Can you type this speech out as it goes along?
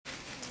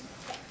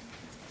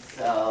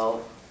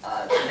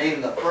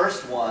name the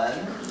first one.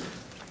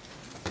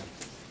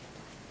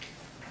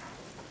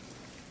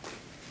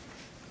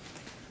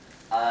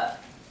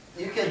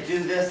 You can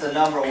do this a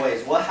number of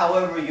ways,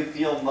 however you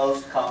feel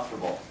most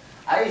comfortable.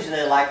 I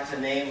usually like to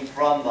name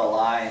from the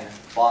line,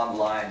 bond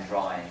line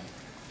drawing.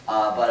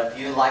 But if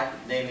you like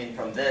naming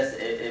from this,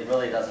 it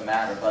really doesn't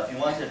matter. But if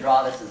you want to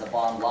draw this as a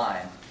bond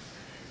line,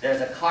 there's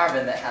a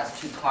carbon that has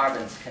two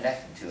carbons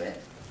connected to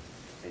it.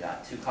 So you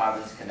got two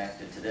carbons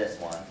connected to this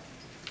one.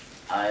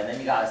 And then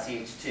you got a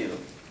CH2.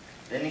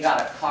 Then you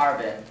got a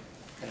carbon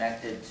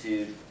connected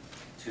to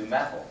two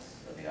methyls.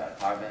 So you got a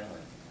carbon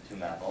with two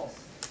methyls.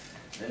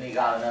 Then you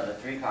got another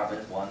three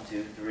carbons, 1,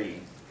 2,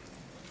 3,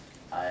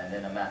 and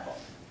then a methyl.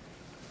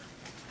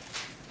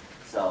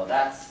 So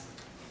that's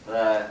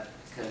the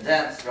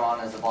condensed drawn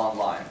as a bond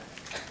line.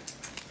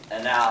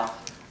 And now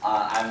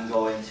I'm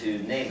going to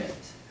name it.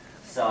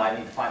 So I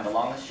need to find the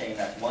longest chain.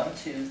 That's 1,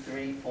 2,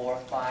 3, 4,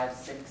 5,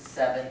 6,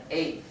 7,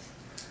 8.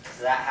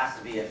 So that has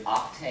to be an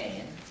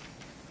octane.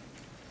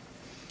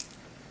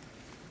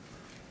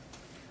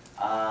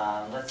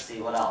 Let's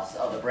see, what else?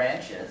 Oh, the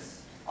branches.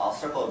 I'll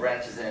circle the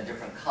branches in a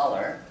different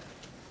color.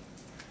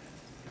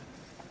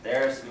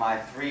 There's my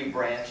 3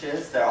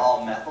 branches. They're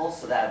all methyl,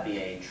 so that would be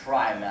a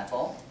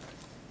trimethyl.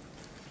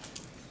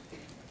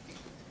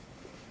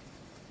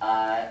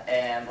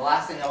 And the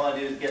last thing I want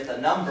to do is get the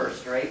number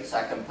straight so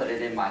I can put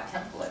it in my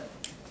template.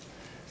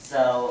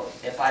 So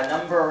if I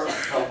number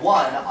the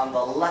 1 on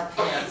the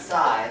left-hand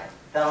side,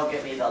 that'll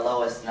give me the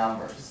lowest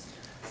numbers.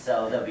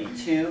 So there'll be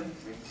 2,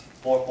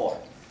 4,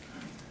 4.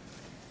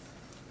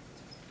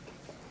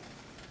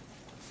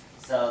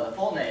 So the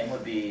full name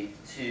would be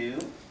 2,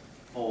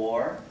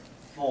 4,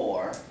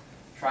 4,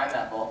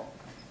 trimethyl,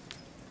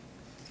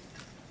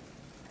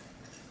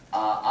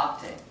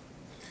 octane.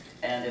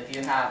 And if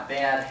you have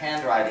bad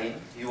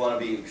handwriting, you want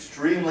to be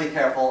extremely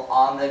careful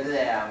on the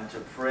exam to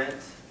print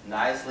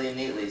nicely and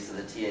neatly so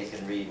the TA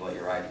can read what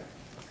you're writing.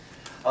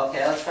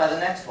 Okay, let's try the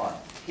next one.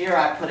 Here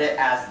I put it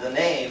as the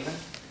name,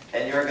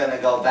 and you're going to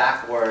go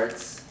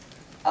backwards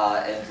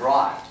and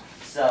draw it.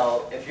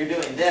 So if you're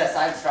doing this,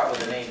 I'd start with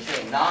the name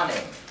chain,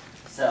 non-name.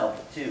 So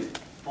 2,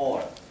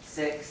 4,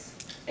 6,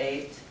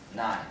 8,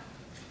 9.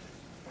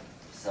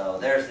 So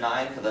there's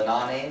 9 for the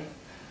non-name.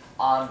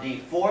 On the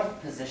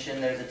 4th position,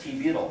 there's a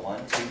T-butyl. 1,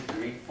 2,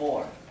 3,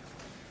 4.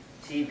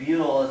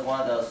 T-butyl is one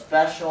of those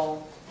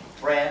special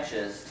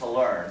branches to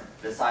learn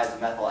besides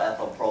methyl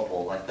ethyl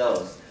propyl, like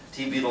those.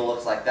 T-butyl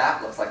looks like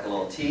that, looks like a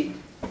little T.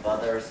 The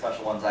other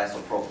special one's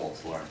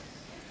isopropyl to learn.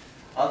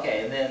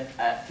 Okay, and then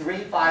at 3,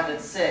 5, and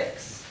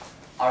 6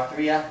 are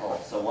 3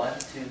 ethyls. So 1,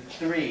 2,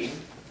 3.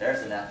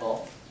 There's an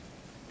ethyl.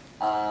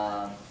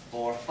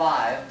 4,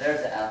 5, there's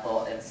an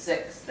ethyl, and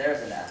 6,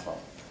 there's an ethyl.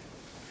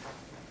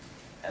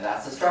 And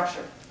that's the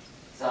structure.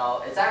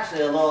 So it's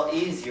actually a little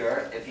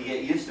easier, if you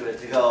get used to it,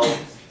 to go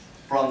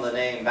from the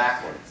name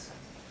backwards.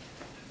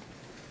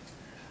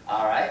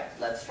 All right,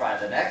 let's try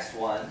the next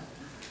one.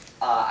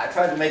 I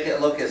tried to make it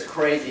look as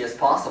crazy as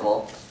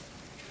possible.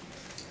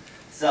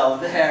 So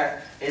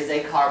there is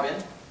a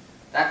carbon.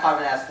 That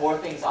carbon has 4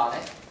 things on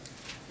it.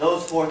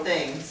 Those 4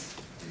 things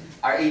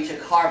are each a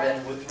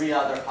carbon with 3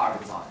 other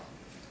carbons on it.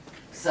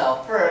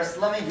 So first,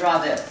 let me draw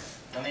this.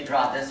 Let me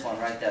draw this one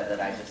right there that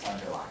I just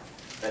underlined.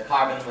 The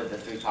carbon with the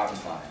 3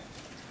 carbons on it.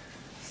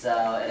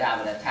 So it'd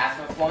have an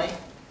attachment point,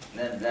 and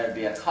then there'd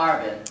be a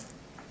carbon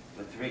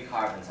with 3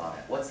 carbons on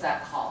it. What's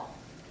that called?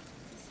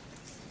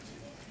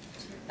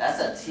 That's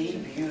a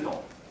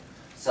T-butyl.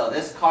 So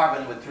this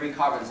carbon with 3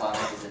 carbons on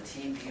it is a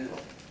T-butyl.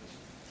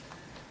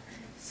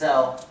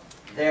 So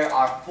there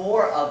are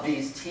 4 of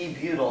these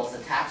T-butyls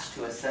attached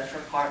to a center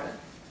carbon.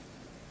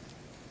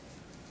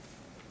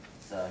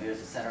 So here's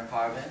the center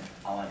carbon.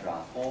 I want to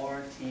draw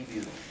 4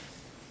 T-butyls.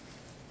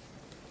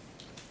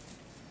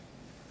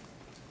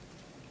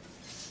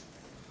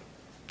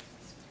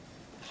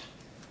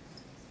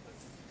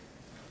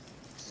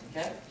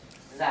 Okay?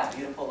 Isn't that a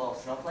beautiful little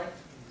snowflake?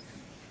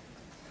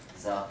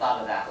 So I thought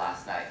of that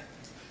last night.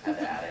 Had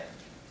to add it.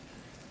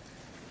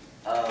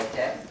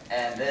 Okay,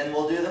 and then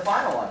we'll do the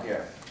final one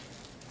here.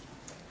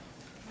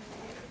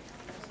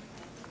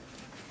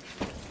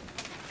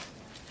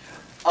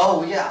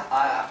 Oh yeah,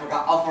 I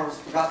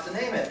forgot to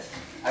name it.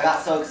 I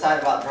got so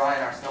excited about drawing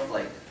our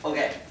snowflake.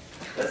 Okay,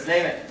 let's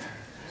name it.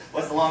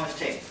 What's the longest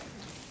chain?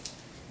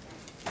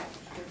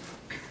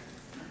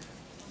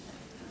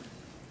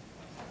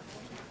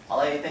 I'll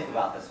let you think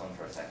about this one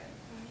for a second.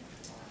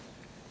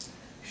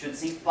 You should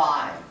see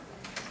 5.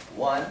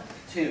 1,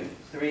 2,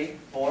 3,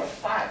 4,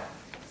 5.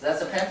 So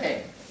that's a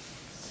pentane.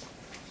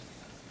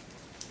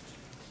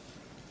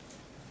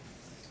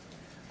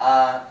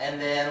 And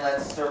then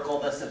let's circle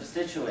the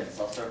substituents.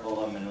 I'll circle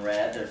them in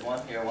red. There's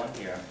 1 here,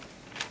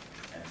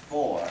 and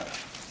 4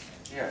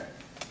 here.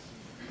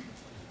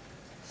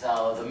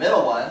 So the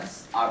middle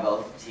ones are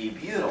both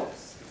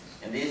T-butyls.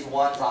 And these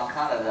ones on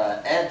kind of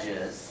the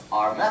edges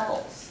are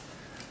methyls.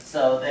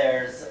 So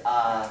there's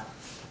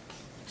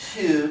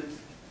 2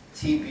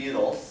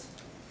 T-butyls.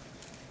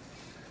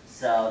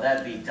 So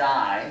that'd be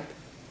di.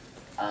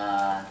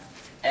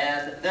 And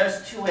And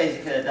there's two ways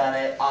you could have done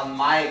it. On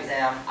my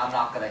exam, I'm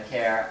not going to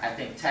care. I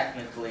think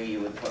technically you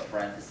would put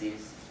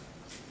parentheses.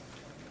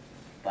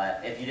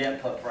 But if you didn't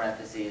put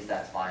parentheses,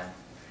 that's fine.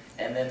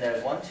 And then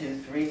there's 1, 2,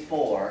 3,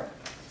 4.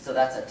 So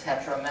that's a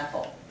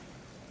tetramethyl.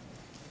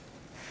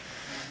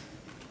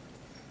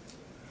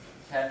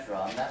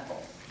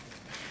 Tetramethyl.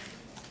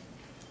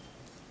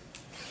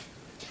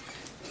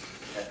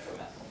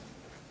 Tetramethyl.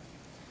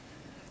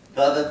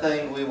 The other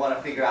thing we want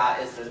to figure out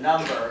is the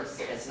numbers.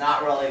 It's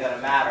not really going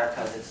to matter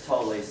because it's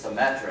totally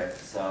symmetric.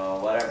 So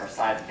whatever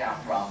side you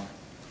count from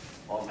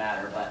won't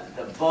matter.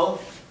 But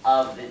both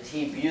of the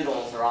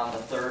T-butyls are on the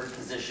third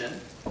position.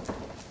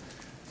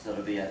 So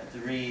it'll be a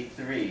 3,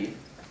 3.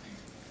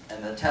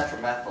 And the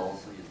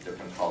tetramethyls, we use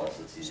different colors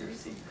so it's easier to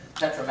see.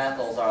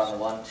 Tetramethyls are on the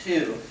 1,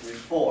 2, 3,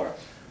 4.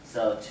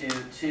 So 2,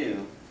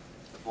 2,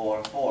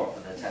 4, 4 for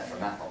the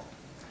tetramethyl.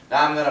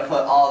 Now I'm going to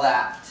put all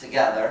that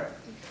together.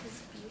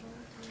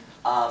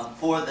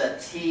 For the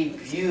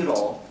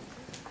T-butyl,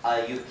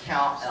 you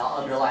count, and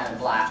I'll underline in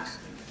black,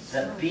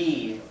 the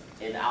B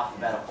in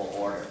alphabetical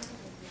order.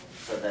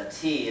 So the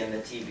T in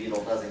the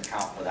T-butyl doesn't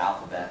count for the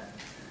alphabet.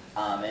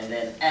 And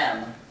then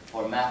M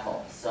for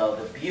methyl. So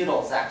the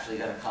butyl is actually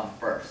going to come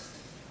first.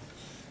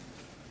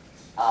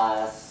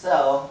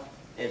 So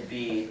it'd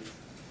be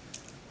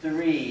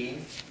 3,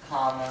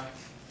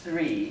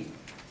 3,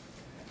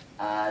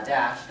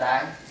 dash,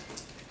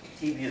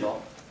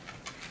 T-butyl,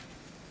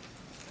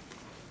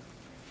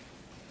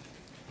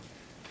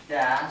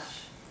 dash,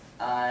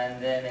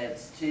 and then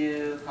it's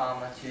 2,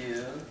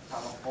 2,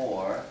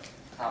 4,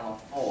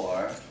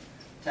 4,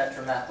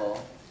 tetramethyl,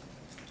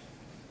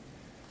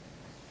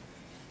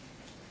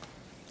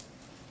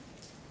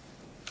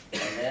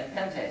 and then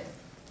pentane.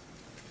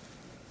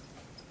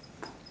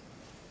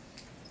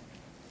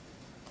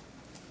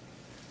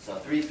 So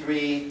 3,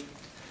 3,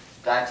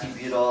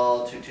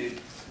 di-T-butyl, 2, 2,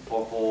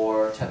 4,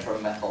 4,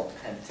 tetramethyl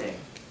pentane.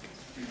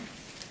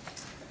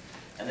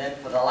 And then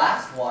for the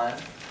last one,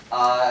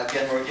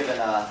 again, we're given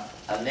a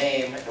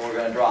name and we're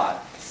going to draw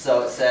it.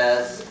 So it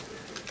says,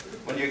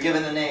 when you're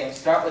given the name,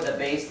 start with the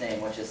base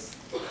name, which is,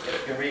 you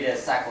can read it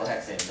as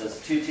cyclohexane. So it's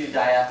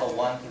 2,2-diethyl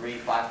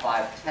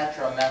 1,3,5,5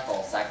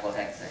 tetramethyl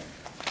cyclohexane.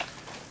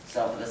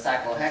 So for the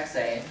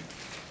cyclohexane,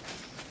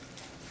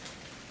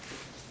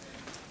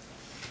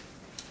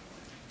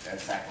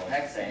 there's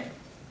cyclohexane.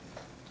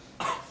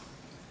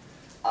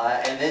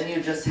 And then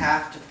you just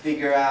have to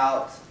figure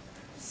out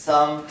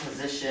some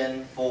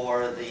position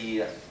for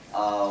the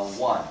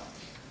 1.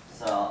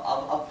 So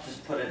I'll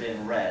just put it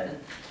in red.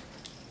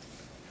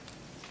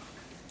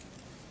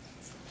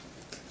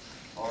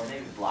 Or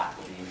maybe black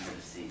will be easier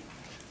to see.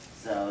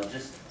 So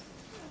just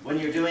when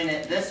you're doing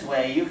it this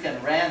way, you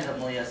can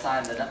randomly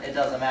assign the, it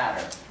doesn't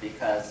matter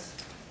because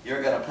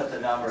you're going to put the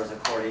numbers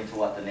according to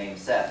what the name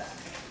says.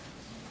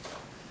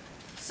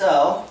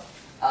 So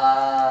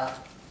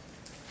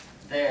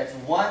there's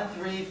 1,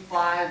 3,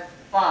 5,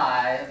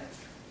 5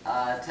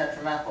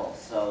 tetramethyl.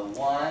 So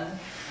 1,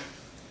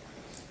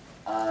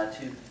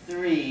 2,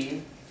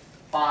 3,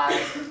 5,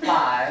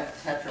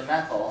 5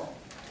 tetramethyl,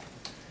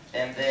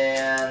 and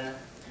then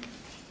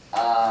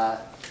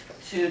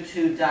 2,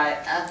 2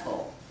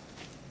 diethyl.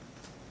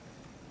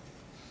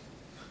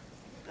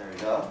 There we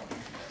go.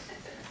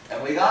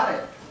 And we got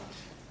it.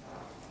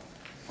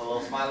 Put a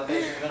little smiley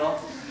face in the middle,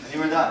 and you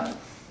were done.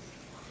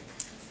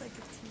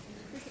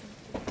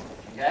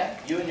 Okay?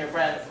 You and your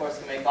friend, of course,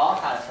 can make all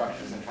kinds of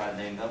structures and try to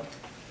name them.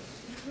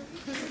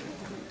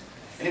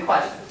 Any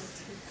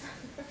questions?